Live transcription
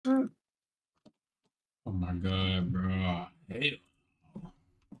Oh my god, bro. Hell.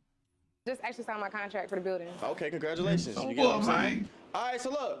 Just actually signed my contract for the building. Okay, congratulations. So You get what I'm what, saying? man? All right, so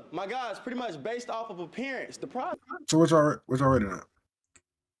look, my guys, pretty much based off of appearance, the prize. So what y'all rating at?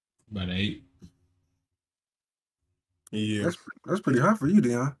 About 8. Yeah. That's pretty high for you,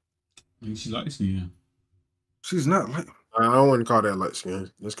 Dion. I think she likes me. She's not light. I wouldn't call that light skin.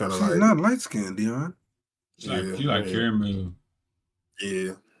 It's kind of She's like not light skinned, Dion. She like caramel.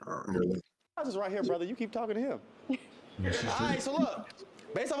 Yeah. I just right here, brother. You keep talking to him. All right, so look,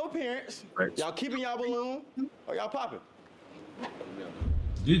 based off appearance, y'all keeping y'all balloon or y'all popping?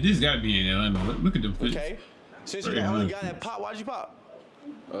 This gotta be in Atlanta. Look at them fish. Okay. Since you're the only guy that pop, why'd you pop?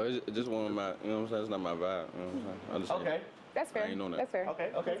 Oh, it's just one of my, you know what I'm saying? It's not my vibe. You know what I'm saying? Okay. That's fair. I ain't on that. That's fair.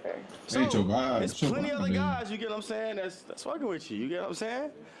 Okay. That's fair. So, Ain't your vibe. there's It's your plenty vibe, other baby. guys, you get what I'm saying, that's fucking with you. You get what I'm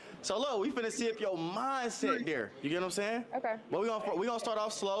saying? So look, we finna see if your mindset there. You get what I'm saying? Okay. But we gonna start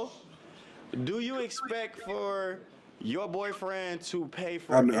off slow. Do you expect for your boyfriend to pay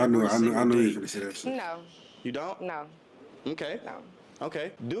for I knew you every were single gonna date? say that shit. No. You don't? No. Okay. No.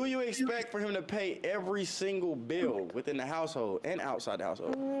 Okay. Do you expect for him to pay every single bill within the household and outside the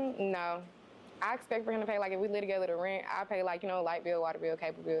household? No. I expect for him to pay, like, if we live together to rent, I pay, like, you know, light bill, water bill,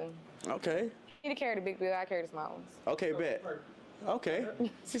 cable bill. Okay. He to carry the big bill, I carry the small ones. Okay, bet. Okay.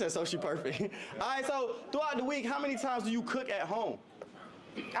 She said, so she perfect. All right, so throughout the week, how many times do you cook at home?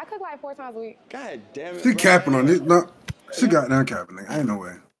 I cook like 4 times a week. God damn it. She bro. capping on it. No, she got down capping. Nigga. Ain't no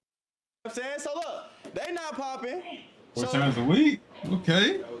way. I'm saying, so look, they not popping. 4 times a week?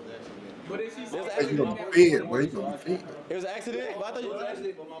 Okay. It was an You gonna accident. be fed, boy. You gonna be fed. It was an accident? But I thought you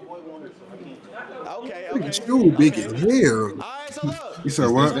Okay, Look okay. at you, big as hell. All right, so look. You said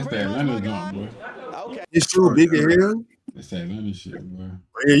what? That's that Atlanta jump, boy. Okay. It's true, big as hell. That's that Atlanta shit, boy.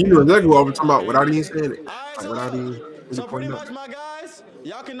 Yeah, you know exactly what I'm talking about without even saying it. All right, Like, so without look. even So pretty pointing much, out. my guys,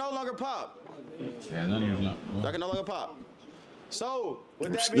 y'all can no longer pop. That Atlanta jump, Y'all boy. can no longer pop. So,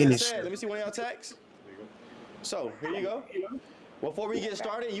 with that Skinny being said, shit. let me see one of y'all texts. So, here you go. Before we get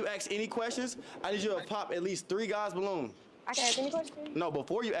started, you ask any questions. I need you to pop at least 3 guys' balloon. I can ask any question? No,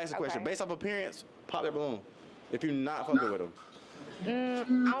 before you ask a question, Okay. based off appearance, pop their balloon. If you're not fucking with them.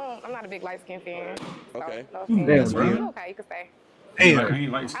 I'm not a big light skin fan. So, Okay. No Damn, offense. bro. You okay, you can stay. I Damn. ain't like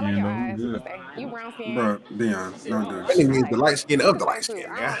I like skin, your though. eyes, you Good. can stay. You brown skin. Bro, Dion, don't do That this. nigga is the light skin of the light Too.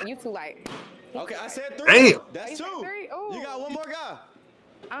 skin, I yeah. don't- You too light. Okay, I said 3. Damn. That's You said 2. 3? Ooh. You got one more guy.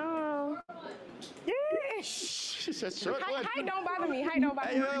 Yeah. She said short one. Height don't bother me. Height don't bother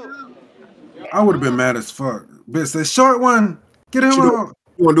Hey, me. yo. I would have been mad as fuck. Bitch, the short one. Get him You out.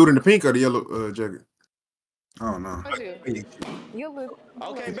 want to do it in the pink or the yellow jacket? Oh no. What you? You look.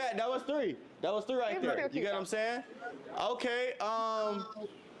 Okay, bet. That was 3. That was 3 right It's there. still You cute, get what though. I'm saying? Okay,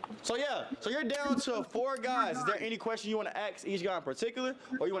 so yeah, so you're down to 4 guys. Is there any question you want to ask each guy in particular,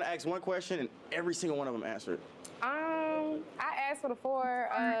 or you want to ask one question and every single one of them answer it? I asked for the 4.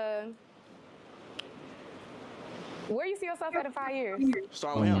 Where you see yourself at in 5 years?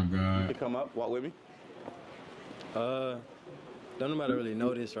 Start Oh with my him. God. You come up, walk with me. Don't nobody really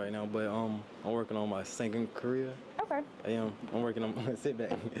know this right now, but I'm working on my singing career. Okay. I am. I'm working on sit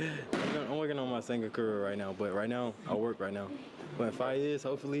back. I'm working on my singing career right now, but right now I work right now. But in 5 years,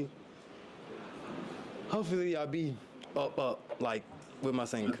 hopefully I'll be up like with my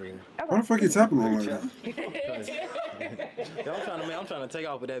singing career. Why the fuck you tapping on like that? Yeah, I'm trying to take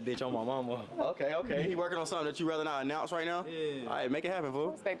off with that bitch on my mama. Okay. He working on something that you rather not announce right now? Yeah. All right, make it happen,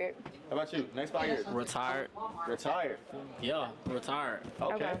 fool. Respect it. How about you? Next 5 years. Retired. Retired. Yeah, retired.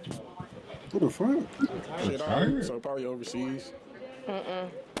 Okay. What the fuck? Shit, all right. So probably overseas.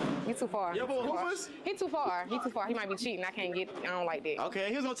 You too far. Yo, but who was? He too far. He too far. He might be cheating. I can't get. I don't like that. Okay,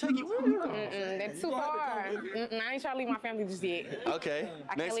 he was gonna take you. That's too far. I ain't trying to leave my family just yet. Okay.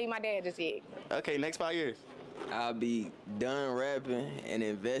 I can't leave my dad just yet. Okay, next 5 years. I'll be done rapping and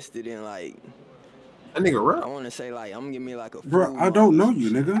invested in like, That nigga I rap. want to say like, I'm gonna give me like a Bro, I don't know you,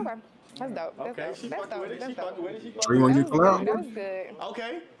 nigga. Okay. That's dope. That's Okay, dope. she That's fucking dope. with it. She That's dope. fucking with it. She So fucking you with want it. to get clout? That was good.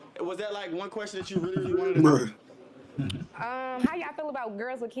 Okay. Was that like one question that you really wanted to know? Bro, How y'all feel about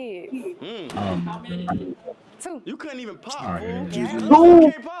girls with kids? Oh my God. 2. You couldn't even pop, All right, fool. yeah.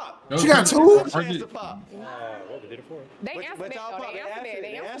 You can't pop. she got 2? Chance to pop. They But- answered but that. y'all though. pop, They they answered that. answered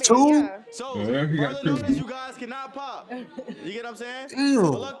They it. answered Two? that. Yeah. So, Yeah, he got further 2. notice, you guys cannot pop. You get what I'm saying? Damn.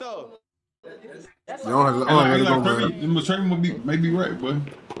 But look though. You don't have to, I like go, Kirby. man. Trey may be right, boy.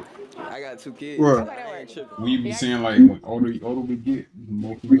 I got 2 kids. What? I ain't tripping. We be saying like, when older we get,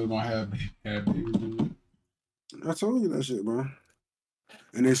 more people gonna have babies. I told you that shit, bro.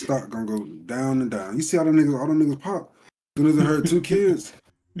 And they stock gonna go down and down. You see how all them niggas pop? As soon as they heard 2 kids.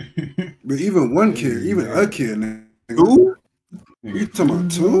 But even one kid, even a kid, nigga. Who? You talking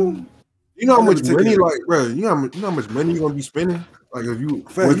about 2? You know how much take money, it. like, bro? You know how much money you gonna be spending? Like, if you,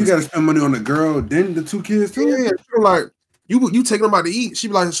 Fact, you gotta spend money on the girl, then the 2 kids too. yeah, so like you taking them out to eat. She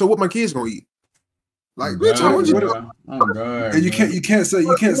be like, so what my kids gonna eat? Like, bitch, how much you? Oh God! And you can't say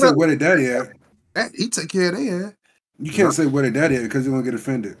where the daddy at. He take care of that. You can't say where the daddy at because you're gonna get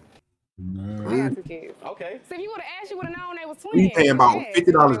offended. I got 2 kids. Okay. So if you would have asked, you would have known they was twins. We paying about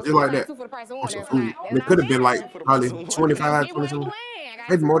 $50 just like that. 2 for the price of On 1. some That's food. not. It could have been like probably 25, It was 20 bland.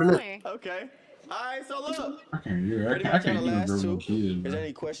 maybe more than that. Okay. All right. So look. I can't hear. Pretty I much can't on the even last grow 2. no kids. Is there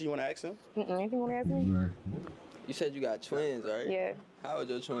any question you want to ask him? Anything you want to ask me? You said you got twins, right? Yeah. How old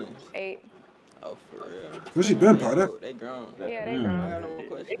your twins? 8. Oh, for real? What's she been, Potter? They grown. Yeah, they I grown. got no more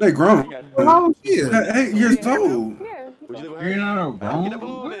questions. They grown. How old she is? 8 years old. Yeah. Would you live with You her? know, Get up a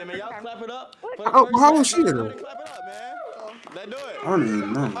little bit, man. Y'all clap it up. For the How first old man. she is? Everybody clap it up, man. Let's do it. I don't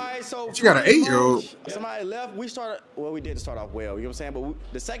even know. All right, so She got an 8-year-old. Somebody left. We started. Well, we didn't start off well. You know what I'm saying?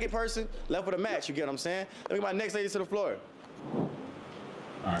 But the second person left with a match. You get what I'm saying? Let me get my next lady to the floor. All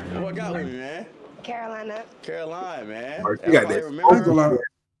right. What got with me, man? Carolina. Caroline, man. Oh, she got Everybody that. remember I ain't gonna lie.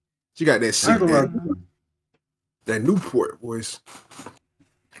 She got that I ain't shit, gonna lie. that Newport voice.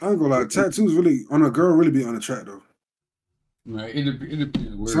 I ain't gonna lie. Tattoos really on a girl really be unattractive. Like, it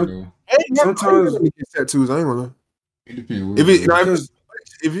depends where Some- though. Sometimes Let me get tattoos. I ain't gonna lie. It depends where. If it, though.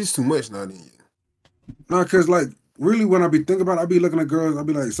 if it's too much, now then. no, cause like really when I be thinking about it, I be looking at girls. I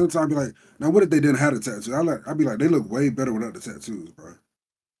be like, sometimes I be like, now what if they didn't have the tattoo? I be like, they look way better without the tattoos, bro.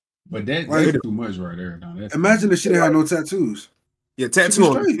 But that's too much right there. No, that's Imagine if she didn't have no tattoos. Yeah, tattoo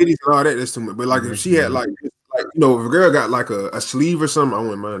on the straight. titties and all that, that's too much. But like if she had like you know, if a girl got like a sleeve or something, I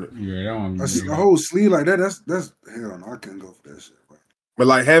wouldn't mind it. Yeah, that one. A whole sleeve like that, that's hell no, I couldn't go for that shit, bro. But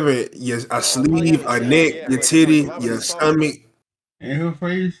like having a sleeve, a neck, your titty, your stomach, And her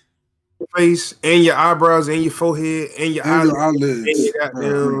face. face, and your eyebrows, and your forehead, and your And eyelids, your eyelids. and your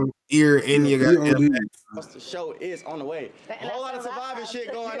goddamn ear, and your goddamn back. The show is on the way. A whole lot of surviving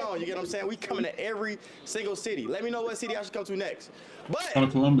shit going on. You get what I'm saying? We coming to every single city. Let me know what city I should come to next. But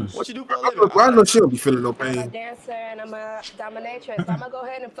Columbus. what you do for a living? I know she don't be feeling no I'm a pain. dancer and I'm a dominatrix. I'm gonna go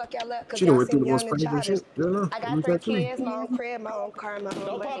ahead and fuck y'all up because She done y'all went through seem the young most and painful childish. shit. Yeah, no. I got 3 kids, my own crib, my own car, my own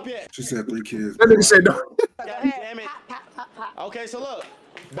Don't pop money. yet. She said 3 kids. That nigga said no. Go God ahead. damn it. Pop, pop, pop, pop. Okay, so look.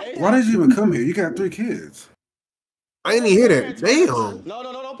 Why did you even come here? You got 3 kids. I ain't even hear that. Damn. No,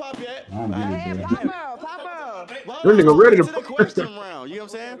 don't pop yet. I don't Go ahead, get it, pop bro. out, pop out. Well, That nigga ready to get the question round. You know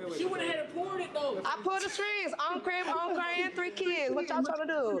what I'm saying? She would have had to pour it though. I pulled the strings, own crib, own car, and 3 kids. What y'all trying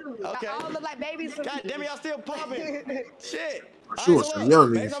to do? Okay. Y'all all look like babies. God damn it, y'all still popping. Shit. Sure, Alright, so some look,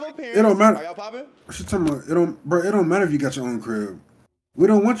 young based niggas. off appearance, It don't matter. Are y'all popping? She talking about it don't matter if you got your own crib. We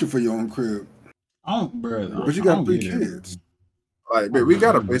don't want you for your own crib. I don't, bro. But you got 3 kids. Like, but we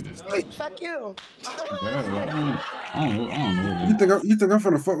got a bitch. Fuck you. I don't know. You think I'm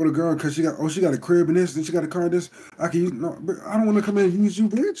finna fuck with a girl because she got a crib in this, then she got a car in this? I can use no, but I don't want to come in and use you,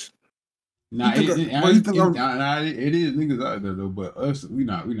 bitch. Nah, You it think is niggas out there though, but us, we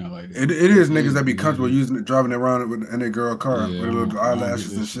not like that. It is niggas that be comfortable using it, driving around in their girl car Yeah, with little I don't eyelashes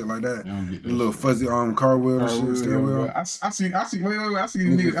get and this shit like that. I don't get The this little shit. fuzzy car wheel and shit, steering wheel. I see a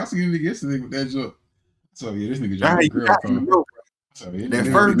nigga yesterday with that joke. So yeah, this nigga Nah, driving a you girl got to car. know. So yeah, That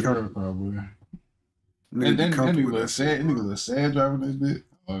nigga first- be girl car, boy. Nigga be That comfortable nigga with look sad. Nigga look sad driving this bitch.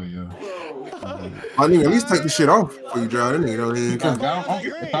 Oh yeah. I need at least take the shit off before you drive. That nigga don't even care.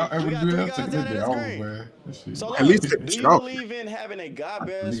 If I ever We got do 3 that, guys take down that there day that's off, green. man. That shit. So At least look, take the do shit you off. believe in having a god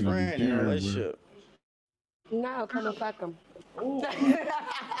best Nigga don't be friend in a caring, bro. relationship? No, come and fuck them.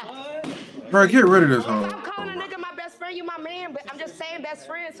 Bro, get rid of this hoe. I'm calling a nigga my best friend, you my man, but I'm just saying best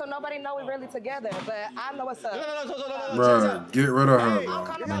friend so nobody know we really together. But I know what's up. No. Bro, get rid of her, Hey, bro. I'm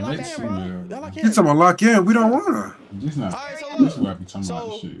calling Man, my next best friend. female. Y'all like You talking about lock in? We don't want her. This not. Alright, so This is look. what I be talking about.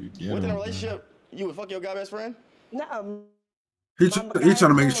 So, This shit. Get within a on, relationship, you would fuck your god best friend? No. He trying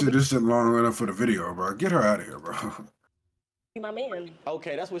to make sure this shit long enough for the video, bro. Get her out of here, bro. You my man.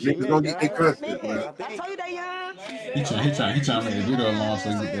 Okay, that's what she Niggas meant. gonna get guys. their cut. Man, I told you that, young. He trying to make a video long so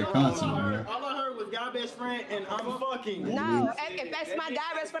he get that content, man. All I heard was guy best friend and I'm fucking. No, if that's my guy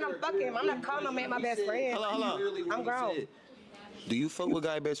best friend, I'm fucking him. I'm not calling my man my best friend. Hold on. I'm grown. Do you fuck with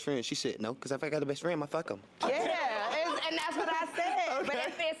guy best friend? She said no, because if I got a best friend, I fuck him. Yeah, and that's what I said. But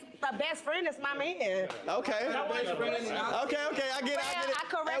if it's the best friend, it's my man. Okay, I get it. I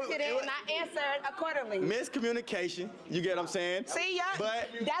corrected it and I answered accordingly. Miscommunication. You get what I'm saying? See, y'all, But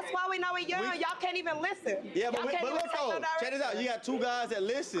that's why we know we young. Y'all can't even listen. yeah, but Y'all can't even look take though. no Check this out. You got 2 guys that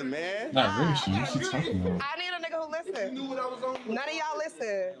listen, man. Not really, shit. What she talking about? I need a nigga who listen. None of y'all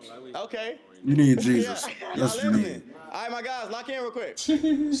listen. Okay. You need Jesus. Y'all That's what you listening. need. All right, my guys, lock in real quick.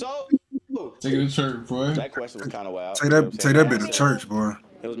 So, Take it to church, boy. that question was kind of wild. Take You know what that I'm saying? bit to church, boy.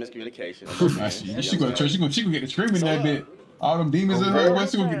 It was miscommunication. She go to church. She gonna get the screaming in that bit. All them demons in her.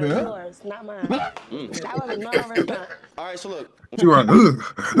 What's she gonna get that? Yours, not mine. That was no response. All right, so look. She went,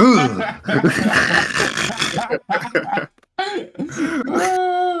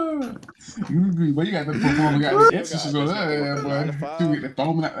 But you got the performer, got the exorcist on that, boy. You get the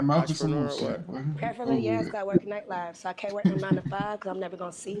foaming out the mouth or some shit, boy. Preferably, yes, I work nightlife, so I can't work from 9 to 5 because I'm never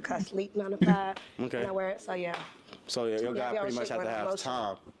gonna see you. Cause I sleep 9 to 5. Okay. And I work, so yeah. So yeah, your guy pretty much have to have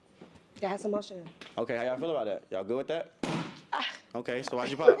time. Yeah, has emotion. Okay, how y'all feel about that? Y'all good with that? Okay, so why'd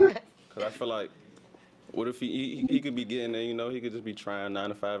you pop? Cause I feel like, what if he could be getting there, you know, he could just be trying 9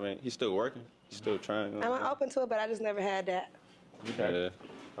 to 5 and he's still working. He's still trying. You know? I'm open to it, but I just never had that. Okay.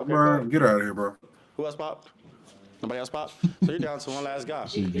 Okay, bro, get out of here, bro. Who else pop? Nobody else pop? So you're down to one last guy.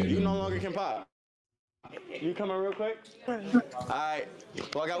 You no longer can pop. You coming real quick? Alright.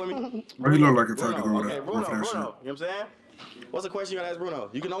 Who I got with me? Bro, he look like a type to go with Okay, that. Bruno, with that Bruno. shit. You know what I'm saying? What's the question you gotta ask Bruno?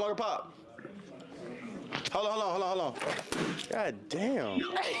 You can no longer pop. Hold on. God damn.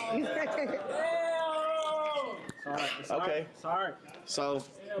 Okay. Sorry. So,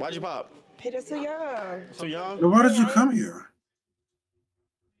 why'd you pop? Peter's too young. Too young? Then why did you come here?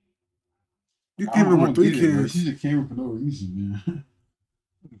 You came here with 3 kids. She just came here for no reason, man.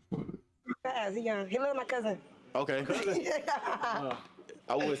 He young. He look like my cousin. Okay.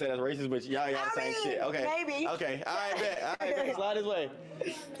 I would say that's racist, but y'all got the same shit. Okay. Maybe. Okay. All right, bet. All right, bet. Slide this way.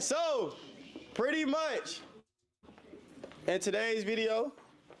 So, pretty much, in today's video,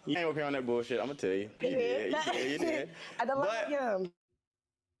 you ain't up here on that bullshit. I'm gonna tell you. You did. I don't like young.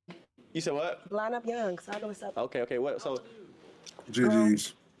 You said what? Line up young, so I know what's up. Okay. What? So.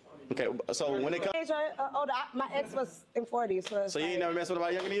 GG's. Okay. So when it comes. My ex was in 40s. So you ain't never messed with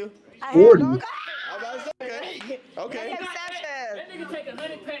nobody younger than you? I 40. had Okay. Okay. That nigga take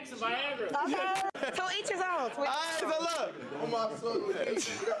 100 packs of Viagra. Okay. So each his own. All right, so look.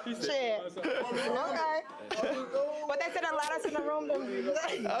 Shit. Okay. But they said a lot of us in the room.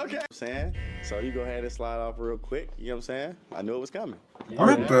 Okay. Saying. So you go ahead and slide off real quick. You know what I'm saying? I knew it was coming.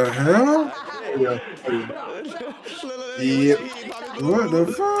 What the hell? Yep. What the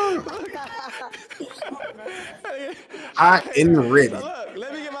fuck? Hot and ready. Look,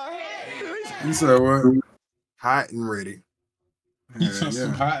 let me get my. You said what? Hot and ready. You took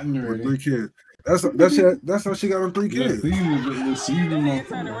some hot and ready. 3 kids. That's how she got them 3 kids. These are the season We got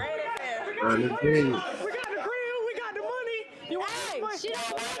the grill. We got the money. You want the money?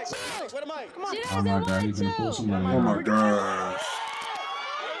 Where the mic? Come on. Oh my god, he's gonna pull some money. Oh my gosh.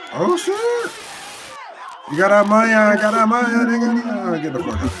 Oh shit. You got that money? I got that money, nigga. Get the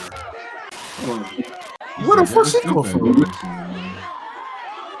fuck out of here. Hold on. Where the fuck she come from?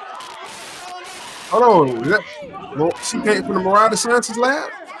 Hold on. Well, she came from the Mariah Sciences lab?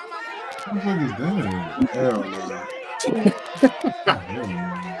 What the fuck is that? Hell no.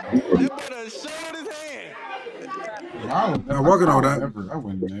 Now, walking over that, I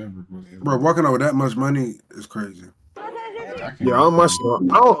would never. bro. Walking over that much money is crazy. Yeah, how much?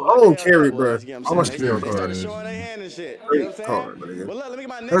 I don't carry it, bro. How much carry a card? Showing their hand and shit. Great You know what I'm saying? card, nigga. Well, look, let me get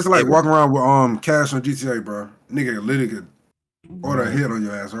my next. That's like walking around with cash on GTA, bro. Nigga literally could order a hit on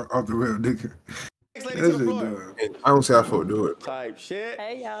your ass off the real nigga. Next That lady to the shit floor. done. I don't see how folk do it. Type shit.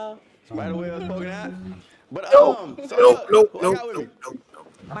 Hey, y'all. Spider webs poking out. But Nope, so nope, look, nope, who I nope, got with me? nope.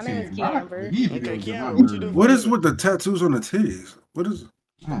 My name is Kiamber. Okay, Kiana, what you do? What is with the tattoos on the titties? What is it?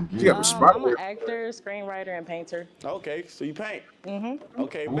 She got the spot. I'm an actor, screenwriter, and painter. Okay, so you paint. Mm-hmm.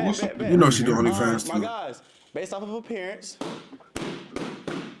 Okay, What's bet. You know she do OnlyFans My too. guys, based off of appearance.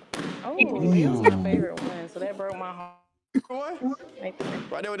 Oh, he was my favorite one, so that broke my heart. What? Thank you.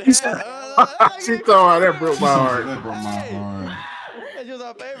 Right there with the head. She thought that broke my heart. That broke my heart. That's just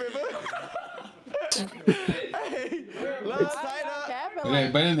our favorite, bro. Hey, love tight up.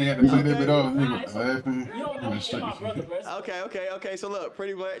 But then they had to play that bit off. Nigga laughing. Okay. So look,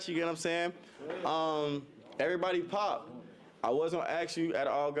 pretty much, you get what I'm saying? Everybody pop. I was gonna ask you out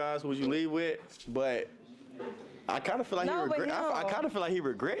of all guys who you leave with, but I kind of feel like he regret. I kind of feel like he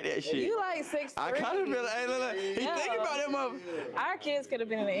regret that shit. You like 6'3". I kind of feel like, hey, look, he thinking about that motherfucker. Our kids could have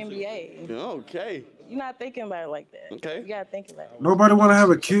been in the NBA. Okay. You're not thinking about it like that. Okay. You gotta think about it. Nobody want to have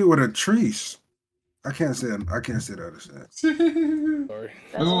a kid with a trees. I can't say that. Sorry.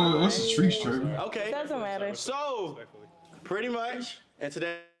 What's the tree shirt? Okay. Doesn't matter. So, pretty much, in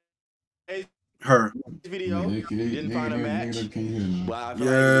today's Her. video, you didn't find a match. Well, I feel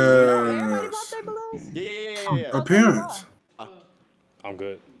Yes. Yeah. Appearance. I'm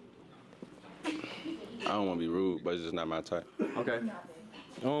good. I don't want to be rude, but it's just not my type. Okay.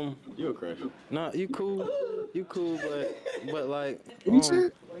 You a crush. Nah, you cool. You cool, but like, You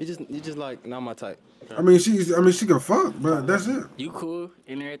said? you just like not my type. I mean, she can fuck, but that's it. You cool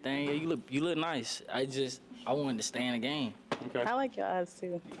and everything. Yeah, you look nice. I wanted to stay in the game. Okay. I like your eyes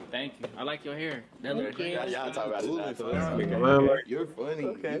too. Thank you. I like your hair. That look good. Y'all talk about it. You're funny.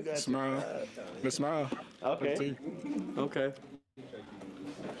 Okay. You Smile. The smile. Okay. Okay.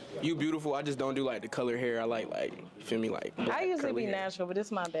 You beautiful. I just don't do like the color hair. I like you feel me, like. I usually be hair. natural, but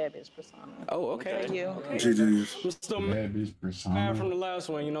it's my bad bitch persona. Oh, okay. Thank you. GG's. We're still mad from the last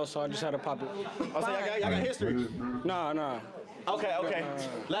one, you know, so I just had to pop it. Oh, so y'all got history? Nah. Okay.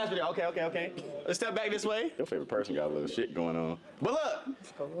 Last video. Okay. Let's step back this way. Your favorite person got a little shit going on. But look,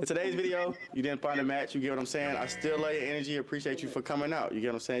 in today's video, you didn't find a match. You get what I'm saying? I still love your energy. Appreciate you for coming out. You get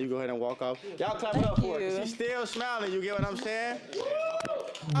what I'm saying? You go ahead and walk off. Y'all clap it up for her. She's still smiling. You get what I'm saying?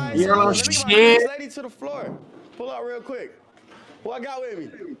 All right, so let me get my next lady to the floor. Pull out real quick. Who I got with me?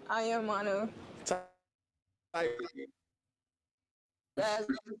 I am Manu. Am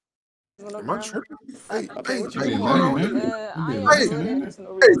I tripping? Hey.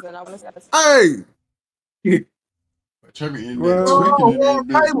 Tripping in there, tweaking in there.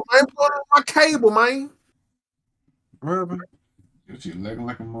 Cable, man. Put on my cable, man. What happened? You're looking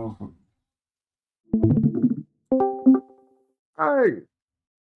like a motherfucker. Hey.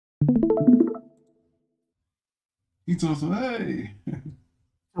 He told some, hey.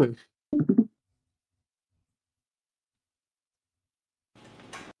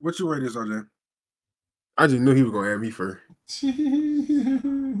 What you rate this, RJ? I just knew he was gonna add me first. Your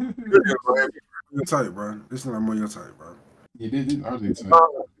type, bro. This is not more your type, bro. Yeah, this RJ type.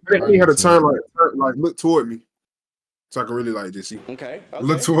 I think he had to turn like look toward me, so I can really like just see. Okay.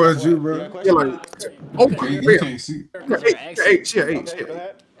 Look towards you, bro. Yeah, like You can't see. Hey.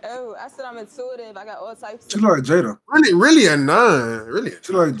 Oh, I said I'm intuitive. I got all types. She like Jada. Really a 9. Really.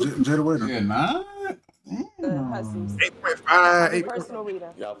 She like Jada Waiter. Yeah, 9? 8.5. Personal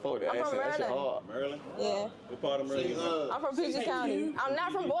reader. Y'all fuck that accent. That shit hard. Maryland? Yeah. What part of Maryland? I'm from PG County. I'm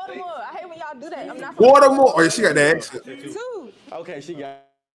not from Baltimore. I hate when y'all do that. I'm not from Baltimore. Oh, yeah, she got that accent. Too. Okay, she got.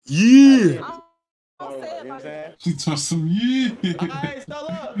 Yeah. She told some yeah. Alright, so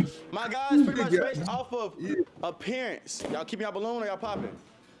look. My guys pretty much based off of appearance. Y'all keeping y'all balloon or y'all popping?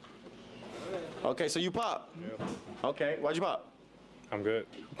 Okay, so you pop. Okay, why'd you pop? I'm good.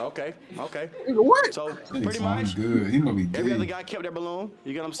 Okay. What? So pretty much good. He must be every gay. other guy kept their balloon.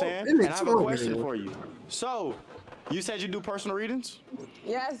 You get what I'm saying? And I have a question for you. So, you said you do personal readings?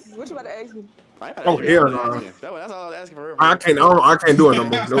 Yes. What you about to ask me? Oh hell no! That's all I was asking for. I can't do it no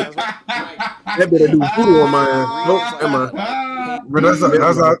more. Nope. That better do voodoo on my ass. Nope, Emma. But that's I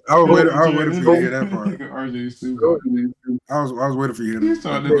was waiting for you to hear that part. I was waiting for you to hear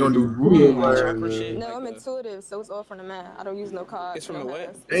that. They gonna do voodoo on my ass. No, I'm intuitive, so it's all from the mind. I don't use no cards. It's from the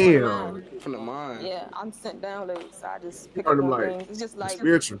what? Damn. From the mind. Yeah, I'm sent down late, so I just pick Are up them on like things. It's just like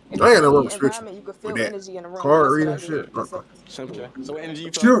spiritual? if I ain't you're no in wrong the with spiritual. environment, you can feel With energy in the that room. card That's reading what I do. shit. That's all. Simple. So what energy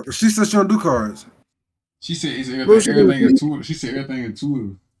you feel? She said she don't do cards. She said it's everything intuitive. She said everything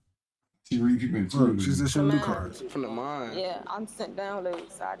intuitive. She read people intuitive. She said she don't do cards. From the mind. Yeah, I'm sent down late,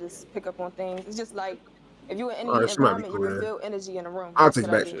 so I just pick up on things. It's just like if you're in any Alright, she might be environment, cool, you can man. feel energy in the room. I'll That's take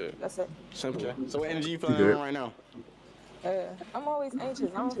what I back. do. That's it. Simple. So what energy you feeling good. right now? I'm always anxious.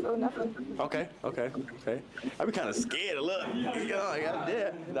 I don't feel nothing. Okay. I be kind of scared to look. You know, I got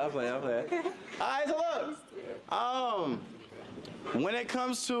dead. I'm playing. All right, so look. When it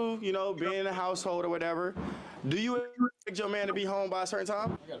comes to, you know, being in a household or whatever, do you expect your man to be home by a certain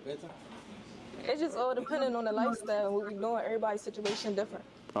time? It's just all depending on the lifestyle and what we're doing. Everybody's situation different.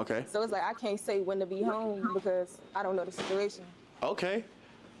 Okay. So it's like I can't say when to be home because I don't know the situation. Okay.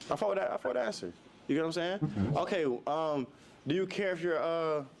 I fought that answer. You get what I'm saying? Okay. Do you care if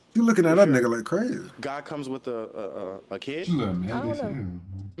your You looking at that nigga like crazy. guy comes with a kid? She look mad I as don't hell. know.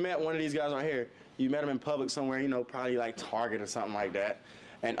 You met one of these guys right here. You met him in public somewhere, you know, probably like Target or something like that.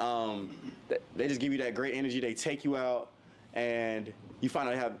 And they just give you that great energy. They take you out, and you find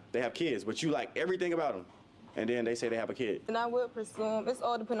out they have kids, but you like everything about them. And then they say they have a kid. And I would pursue them. It's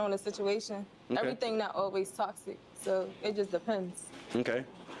all depending on the situation. Okay. Everything not always toxic, so it just depends. Okay.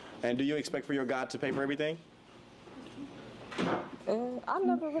 And do you expect for your God to pay for everything? I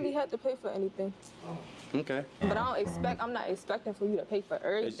never really had to pay for anything. Okay. But I'm not expecting for you to pay for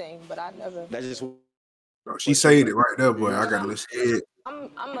everything, but I never. That's just. Oh, she said it right there, boy. I gotta listen to it.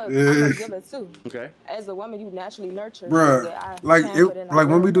 I'm a giver too. Okay. As a woman, you naturally nurture. Bruh, like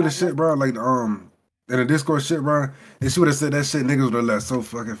when we do the shit, bro, like in the Discord shit, bro, and she would have said that shit, niggas would have left so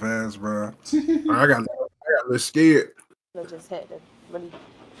fucking fast, bro. I got scared. I just had to really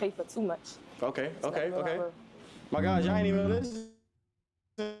pay for too much. Okay. My guys, y'all ain't even listen.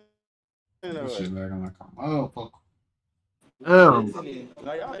 Shit lagging like a motherfucker.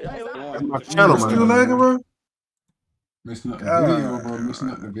 My channel still lagging, bro. Missing up the video, bro. Missing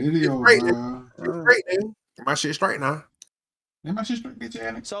up the video, bro. Straight, man. My shit straight now. Yeah, my shit straight, bitch,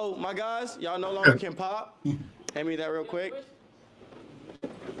 Annie. So, my guys, y'all no longer can pop. Hand me that real quick.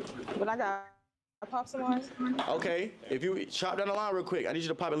 But I got pop some more. Okay, if you chop down the line real quick, I need you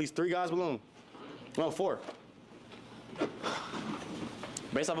to pop at least 3 guys' balloon. No, 4.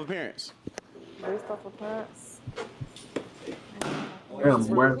 Based off appearance. Based off appearance. Damn,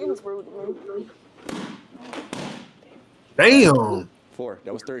 boy. He was rude to me. Damn. 4.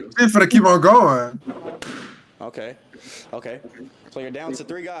 That was 3. He's finna keep on going. Okay. So you're down to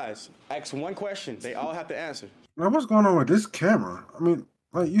 3 guys. Ask 1 question. They all have to answer. Now, what's going on with this camera? I mean,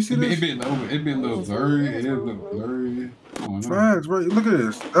 like, you see this? It been a little blurry. It look blurry. Facts, bro. Look at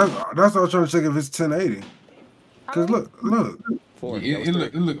this. That's what I was trying to check if it's 1080. Cause look. 4. Yeah,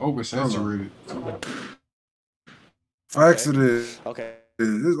 it look oversaturated. Facts it is. Okay.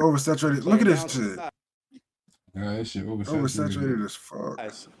 It's oversaturated. Look at this shit. Yeah, that shit Oversaturated as fuck.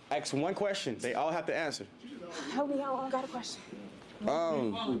 Guys, ask 1 question. They all have to answer. Help me out. I got a question. You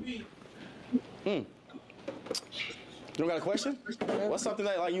don't got a question? What's something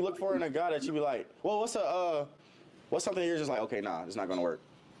that like you look for in a guy that you be like, well, what's something you're just like, okay, nah, it's not gonna work.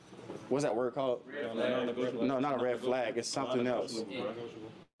 What's that word called? No, not a red flag. It's something else.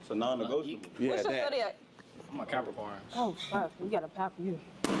 It's a non-negotiable. Yeah, What's your that. zodiac? I'm a Capricorn. Oh, fuck. We got a pop you.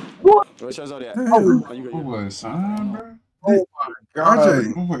 What's your zodiac? Oh, you Who was son, bro? Oh my god.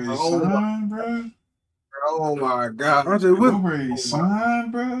 Who was son, bro? Oh my god. RJ, Who was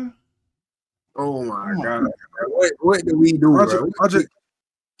son, bro? Oh my god. What do we do, bro? RJ,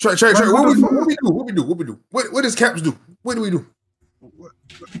 Trey, what we do? What does Caps do? What do we do?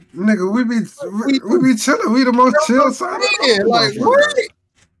 nigga, we be chilling. We the most chill side. Yeah, like what?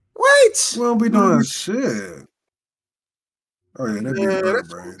 What? We don't be doing shit. Oh yeah,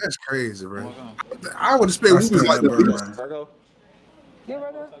 that's crazy, bro. I would expect we was like the biggest. Virgo. You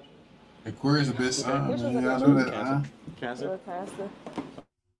Virgo? Aquarius a bit son. Which Man. one's Y'all a know that, huh? Cancer. Cancer.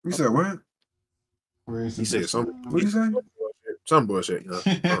 You said what? Aquarius He said something. What you say? Some bullshit.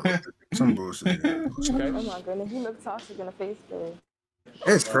 Some bullshit. Oh my goodness, you look toxic in the face, babe.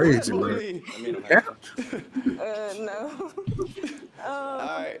 That's crazy, bro. Yeah. No. All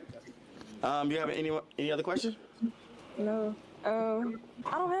right. You have any other questions? No. I don't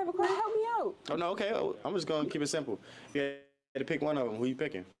have a question. Help me out. Oh no. Okay. I'm just gonna keep it simple. You had to pick one of them. Who you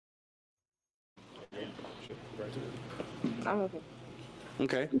picking? I'm okay.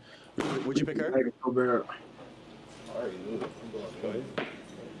 Okay. Would you pick her?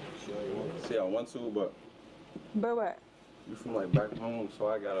 See, I want to, but But what? you from like back home, so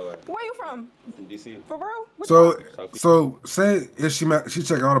I gotta like. Where you from? From DC. For real? What So say if she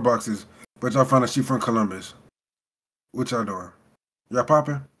check all the boxes, but y'all find out she from Columbus. What y'all doing? Y'all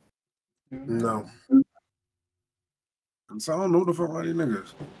popping? No. So I don't know what the fuck are these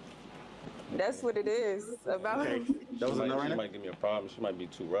niggas. That's what it is about. Okay. That was a no She right. might give me a problem. She might be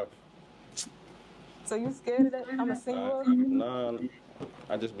too rough. So you scared of that? I'm a single. Nah,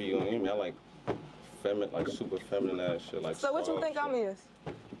 I just be on me. I like feminine, like super feminine ass shit. Like. So what you think I'm is?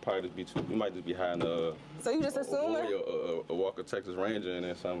 You probably just be too. You might just be hiding a. So you just assuming? A Walker Texas Ranger in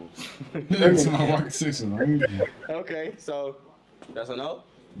there something. That's my Walker Texas Ranger. Okay. So that's a no.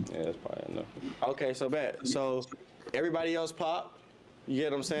 Yeah, that's probably a no. Okay. So bad. So everybody else pop. You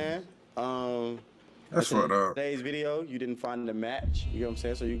get what I'm saying? That's fucked up. Today's video, you didn't find the match. You know what I'm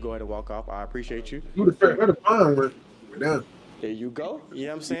saying? So you go ahead and walk off. I appreciate you. There you go. You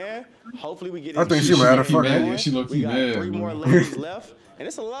know what I'm saying? Hopefully we get. I think she mad as fuck. Yeah, she look We got mad. 3 more ladies left, and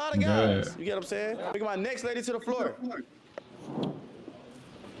it's a lot of guys. You get what I'm saying? Look at my next lady to the floor.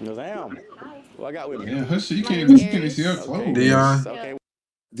 Damn. What I got with me? Yeah, her shit, you can't even see her clothes. Dion. Okay.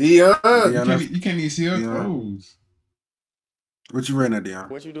 You can't even see her clothes. What you rating at, Dion?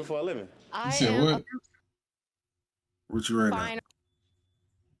 What you do for a living? You said what? What you rating at?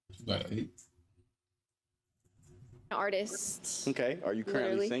 Like 8. Artist. Okay. Are you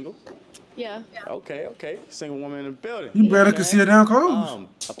currently Literally. single? Yeah. Okay. Single woman in the building. You better can see her down clothes.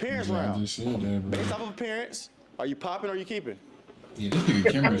 Appearance Yeah, I round. just said that, bro. Based off of appearance, are you popping or are you keeping? Yeah, this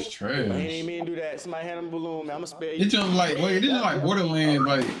nigga camera's I trash. ain't mean to do that. Somebody hand him a balloon, man. I'ma spare you. It's just like, this is like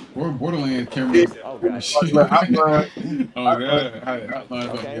Borderland cameras. Oh god. Oh god, outlines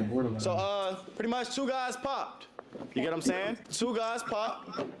Okay. like Borderland. So pretty much 2 guys popped. You get what I'm saying? 2 guys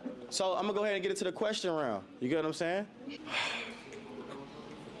popped. So I'm gonna go ahead and get into the question round. You get what I'm saying?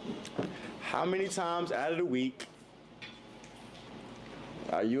 How many times out of the week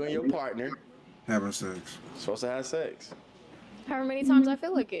are you and your partner Having sex. supposed to have sex? However many times I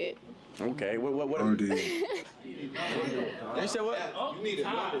feel like it. Okay. What? Oh, dude. You said what?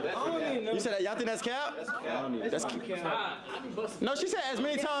 You said that y'all think that's cap? That's cap. No, she said as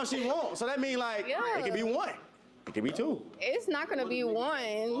many times she wants. So that means like it could be one. It could be two. It's not gonna be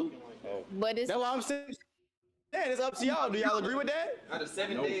one, but it's. That's what I'm saying. Yeah, it's up to y'all. Do y'all agree with that? Out of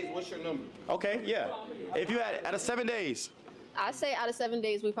 7 days, what's your number? Okay, yeah. If you had out of 7 days. I say out of 7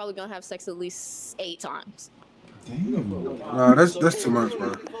 days, we probably gonna have sex at least 8 times. Nah, that's too much,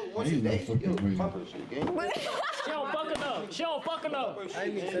 bro. She don't fuck enough. She don't fuck enough. All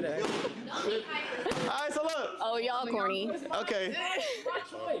right, so look. Oh, y'all corny. Okay. My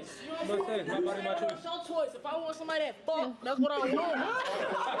choice. You know what I'm saying? My choice. If I want somebody that fuck, that's what I want.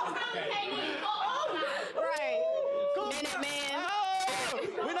 Right. Minute Man.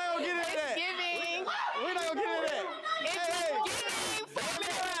 We're not gonna get into that. Giving. We're not gonna get into that.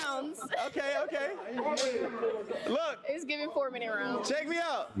 Okay. Look. It's giving 4-minute rounds. Check me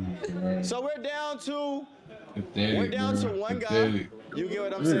out. So we're down to one guy. You get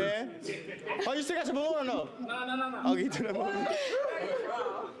what I'm saying? Oh, you still got your balloon or no? No. I'll get to that balloon.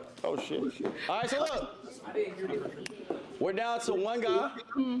 Oh shit. All right, so look. We're down to one guy.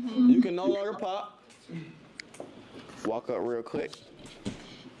 You can no longer pop. Walk up real quick.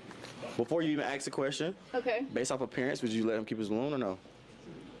 Before you even ask the question, Okay. based off appearance, would you let him keep his balloon or no?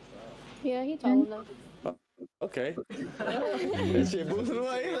 Yeah, he tall enough. Okay. That shit boosting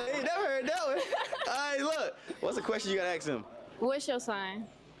away. He's like, he never heard that one. All right, look. What's the question you gotta ask him? What's your sign?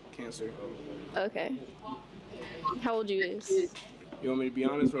 Cancer. Okay. How old you is? You want me to be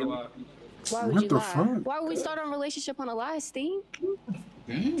honest or lie? Why would What you the lie? fuck? Why would we start our relationship on a lie, Stink?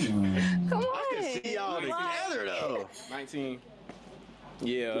 Damn. Come I on. can see y'all together though. 19.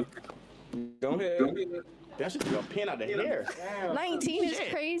 Yeah. Go ahead. That should be a pin out the hair. 19 is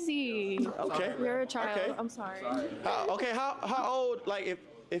Shit. crazy. Okay. You're a child. Okay. I'm sorry. How old? Like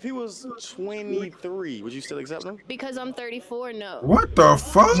if he was 23, would you still accept him? Because I'm 34, no. What the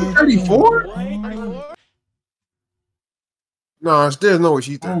fuck? 34? Nah, there's no way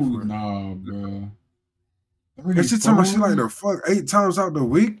she's 34. Nah, bro. And she talking about she like the fuck 8 times out the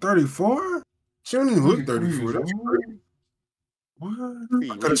week? 34? She don't even look 34. That's crazy. What?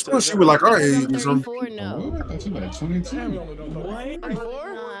 I could have sworn she was like our age or something. 34, no. I thought you like 22.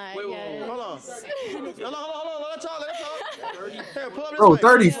 34? Yes. Hold on. Let her talk. Here, pull up this Bro, way.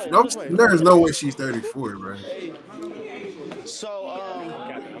 30. Pull up this way. There's no way she's 34, bro. So,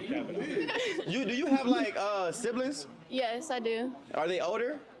 do you have like siblings? Yes, I do. Are they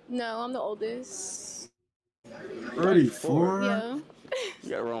older? No, I'm the oldest. 34? Yeah. You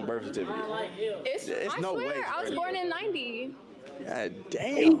got a wrong birth certificate. I no swear, way. I was born in 90. God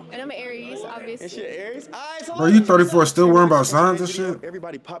damn. And I'm an Aries, obviously. And shit, Aries? All right, so Bro, you 34 still worrying about signs and shit?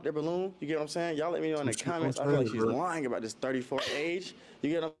 Everybody pop their balloon. You get what I'm saying? Y'all let me know in the comments. I feel like she's lying about this 34 age.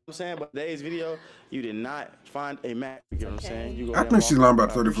 You get what I'm saying? But today's video, you did not find a match. You get what I'm saying? You go I think she's lying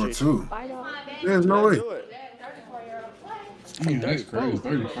about 34 too. There's no way. Damn, that's crazy.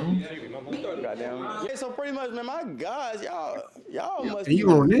 34. Goddamn. Yeah, so pretty much, man, my guys, y'all must And be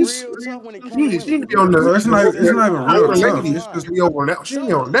you on this? real tough when it comes She to be on the. It's not even real tough. It's just me over on that. She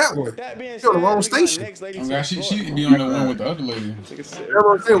be on that one. That being She on the wrong said, station. Oh, God, she be on the one with the other lady. That's what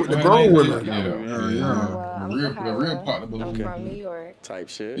I'm saying with the grown women. Yeah. The real part of the I'm balloon. from New York. Type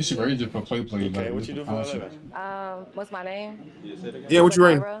shit. You should raise it for play. Okay, what you do for a living? What's my name? Yeah, what you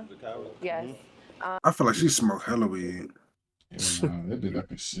rating? Yes. I feel like she smoked hella weed. Yeah, nah, that did like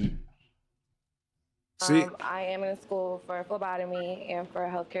a shit. See? I am in school for phlebotomy and for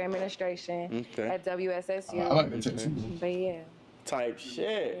healthcare administration at WSSU. I like that too. But yeah. Type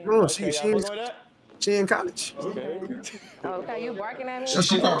shit. No, Okay, y'all fuck with that? she in college. Okay. Okay, you barking at me? She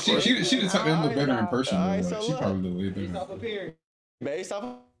the type that look better in person. Though. She probably look way better. Based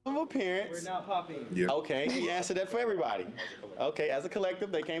off of appearance. We're not popping. Yeah. Okay, he answered that for everybody. Okay, as a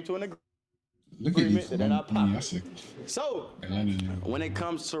collective, they came to an Look at you. agreement that they're not popping. I see. So, Atlanta. when it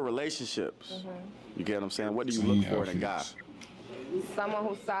comes to relationships, you get what I'm saying? What do you look for in a guy? Someone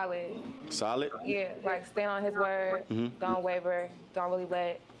who's solid. Solid? Yeah, like stand on his word, don't waver, don't really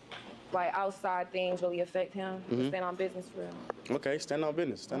let like outside things really affect him. Stand on business for him. Okay, stand on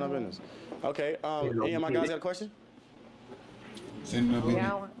business. Stand on business. Okay, any of my guys got a question?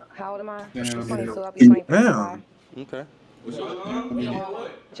 Yeah, how old am I? Damn. 22, I'll be 23. Damn. Okay.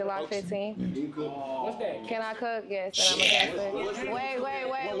 July 15th. Can I cook? Yes, and I'm a Cancer. Wait.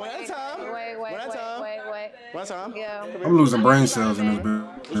 One at a time. Wait. One at a time. Wait. One time. Yeah. I'm losing brain cells in this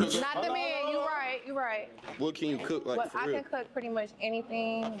bitch. Not the man. You right. right. What can you cook like Well, for I real? can cook pretty much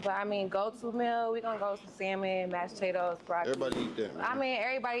anything, but I mean, go-to meal, we're gonna go some salmon, mashed potatoes, broccoli. Everybody eat that, man. I mean,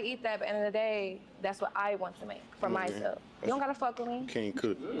 everybody eat that, but at the end of the day, that's what I want to make for myself. You don't gotta fuck with me. Can't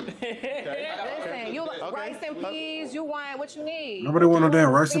cook. Listen, you like rice and peas, you want what you need. Nobody want no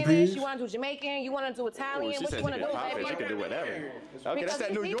damn rice and Spanish, peas. you want to do Jamaican, you want to do Italian, what you want to do, baby? She can do whatever. Okay, that's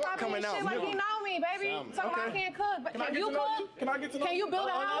that New York coming out. Like he know me, baby. Talking about I can't cook, but can you cook? Can I get to know Can you build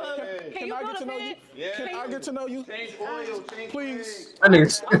a house? Can you build a fence? Can I get to know you? Please. That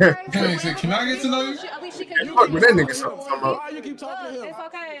nigga. Can I get to know you? At least she can Fuck with that nigga something about. Why you keep talking to him? It's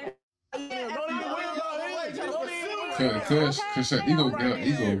okay. Cause ego.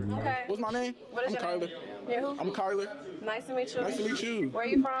 Okay. What's my name? What is I'm your Kyler. name? You who? I'm Kyler. Nice to meet you. Nice to meet you. Where are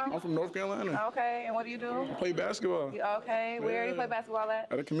you from? I'm from North Carolina. Okay, and what do you do? I play basketball. Okay, where do you play basketball at?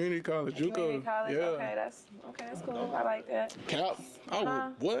 At a community college, JUCO. Community college. Yeah. Okay, that's cool. I like that. Cap.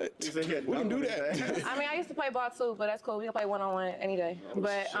 Oh, what? We can do that. I mean, I used to play ball too, but that's cool. We can play one-on-one any day.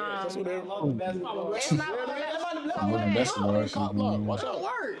 But That's whatever. it's not Basketball.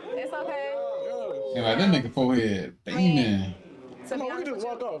 It's okay. Yeah, like that nigga forehead, banging. Come on, we can just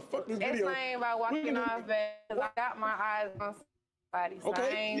walk off. Fuck this video. It's ain't about walking off, but I got my eyes on somebody, so I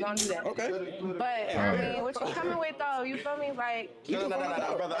ain't gonna do that. Okay. But I mean, what you coming with though? You feel me? Like No,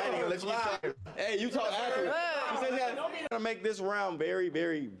 brother. I ain't gonna let you talk. Hey, you talk after. She says that. I'm gonna make this round very,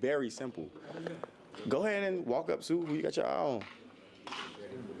 very, very simple. Go ahead and walk up, Sue. Who you got your eye on?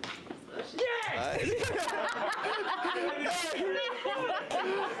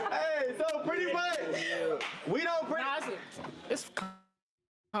 Hey, so pretty much, we don't pretty. It's cool.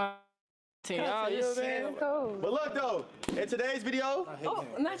 But look though, in today's video, Oh,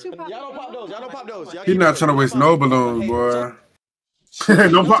 not you pop. y'all don't pop those. Y'all don't pop those. Y'all He keep not those. trying to waste no balloons, boy.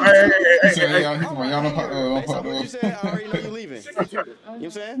 No pop. He said, y'all don't pop Based on what you those. said, I already know you leaving. You know what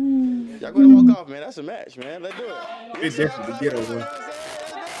I'm saying? Y'all go ahead and walk off, man. That's a match, man. Let's do it. It's definitely get over.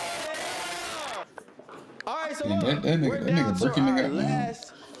 All right, so Yeah, look, that nigga- we're that down nigga to breaking our nigga up, man.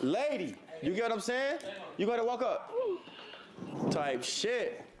 last lady. You get what I'm saying? You gotta walk up. Type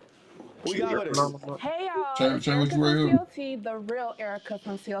shit. We got with us. Hey y'all, Try it's what Erica you from were CLT, the real Erica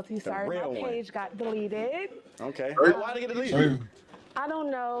from CLT. Sorry, my real one. page got deleted. Okay. Why did it get deleted? I don't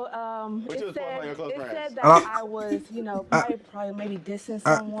know. What you was posting on your close It friends? said that I was, probably maybe dissing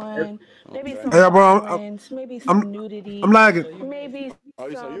someone, maybe some Hey, bro, violence, maybe some nudity. I'm lagging. Maybe Oh,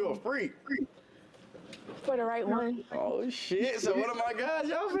 so you a freak? for the right one. Oh shit! So one of my guys,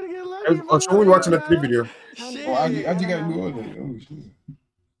 y'all finna get lucky. Oh, so we watching that video. Shit. Oh, I just got to do all that. Oh shit.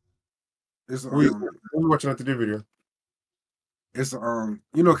 It's we watching that video. It's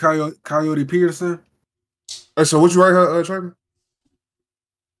Coyote Peterson. Hey, so what you write her, Trayvon?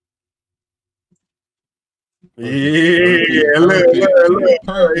 Yeah, look.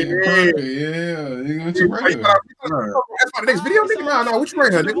 Perfect. Yeah. You got your right. That's my next video, nigga. No, what you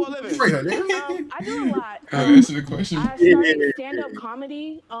right here, nigga? What you right here, nigga? I do a lot. Answer the question. I started stand-up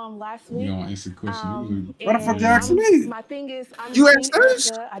comedy last week. You don't answer the question. Why the fuck you asking me? My thing is, I'm You Queen asked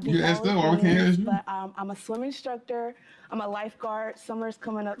us? Erica. I do You asked all them, why we the can't things, ask you? But I'm a swim instructor. I'm a lifeguard. Summer's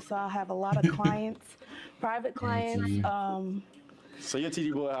coming up, so I have a lot of clients, private clients. So you're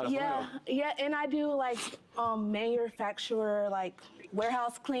TD boy out of Yeah, and I do like manufacturer, like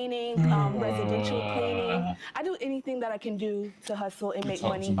warehouse cleaning, residential cleaning. I do anything that I can do to hustle and make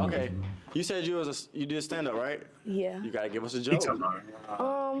money. Okay. You said you did stand up, right? Yeah. You gotta give us a joke.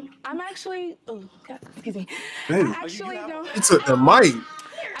 I'm actually. Oh, God, excuse me. Hey. I actually don't. He took the mic.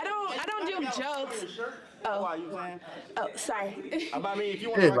 I don't do jokes. Oh, sorry. I mean, if you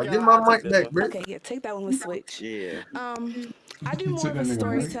want Hey, to but get my mic back, bro. Okay, yeah, take that one with switch. Yeah. I do more of a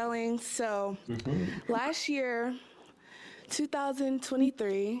storytelling. So last year,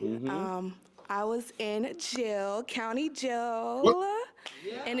 2023, I was in jail, county jail.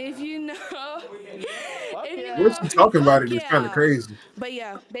 And if you know, What you talking about? It is kind of crazy. But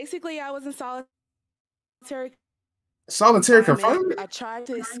yeah, basically I was in solitary confinement. I tried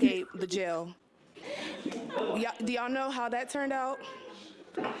to escape the jail. Do y'all know how that turned out?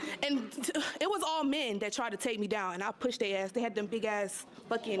 And it was all men that tried to take me down, and I pushed their ass. They had them big ass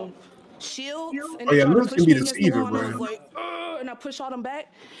fucking shields, and Oh yeah, they tried to looks push can be me against the deceiver, wall, and I was bro. like, "Ugh," and I pushed all them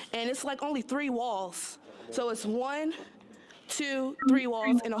back, and it's like only 3 walls. So it's 1, 2, 3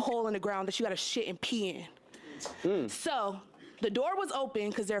 walls and a hole in the ground that you gotta shit and pee in. So the door was open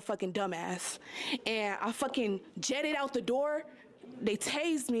because they're fucking dumbass, and I fucking jetted out the door. They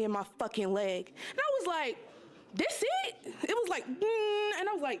tased me in my fucking leg, and I was like, this it? It was like, and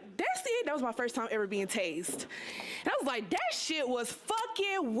I was like, that's it? That was my first time ever being tased. And I was like, that shit was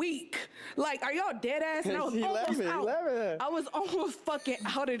fucking weak. Like, are y'all dead ass? And I was almost out. I was almost fucking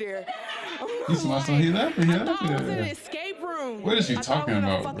out of there. He's laughing. He laughing. He I thought I was in an laughing. escape room. What is she talking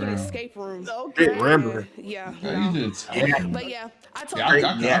about, fucking bro? escape room. Hey, remember. Yeah. You just But yeah, I told I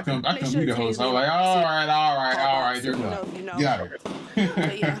can be the host. I was like, all right. You're done. Get out of here.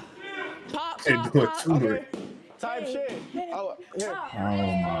 But yeah. Pop. Okay. Type shit. Oh, here. Oh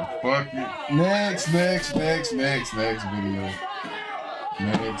my fucking. Next video. Next video.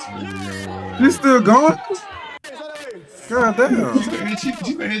 You still going? God damn. She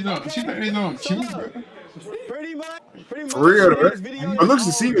think they don't choose, bro. Pretty much. For real, man. I looked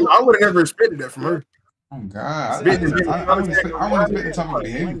to see you. I would have never expected that from her. Oh God. I wouldn't expect the type of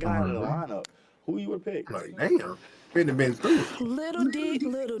behavior from her, bro. Who you would pick? Like, damn. Been through. Little dick.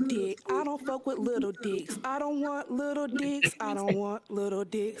 I don't fuck with little dicks. I don't want little dicks. I don't want little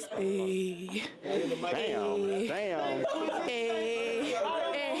dicks. Hey. Damn. Hey. Okay,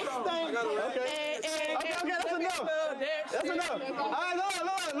 that's enough. All right,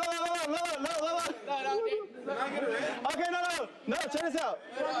 okay, no, check this out.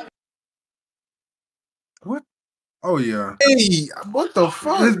 What? Oh, yeah. Hey, what the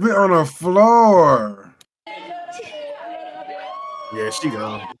fuck? It's been on the floor. Yeah, she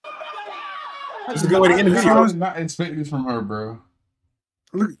gone. That's a good way to end the video. I did not expect this from her, bro.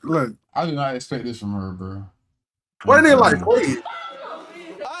 Look. I did not expect this from her, bro. Why didn't they like wait?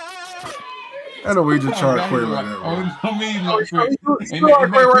 I know we just tried to play like that. Oh, I mean, in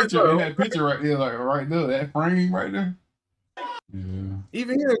that picture right there, like right there, that frame right there. Yeah.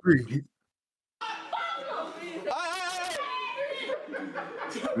 Even he agree.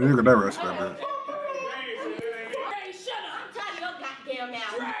 Look at that rest of that bitch.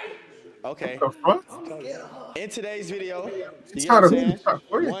 Okay. In today's video, you know what I'm saying?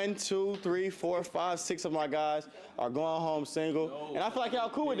 1, 2, 3, 4, 5, 6 of my guys are going home single, and I feel like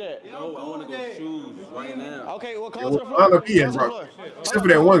y'all cool with that. No, I want to go shoes right now. Okay, well, come to the floor. Except for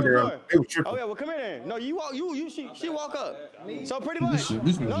that one girl, they was tripping. Oh yeah, well, come in there. No, you walk. She walk up. So pretty much.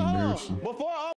 This was embarrassing. Before.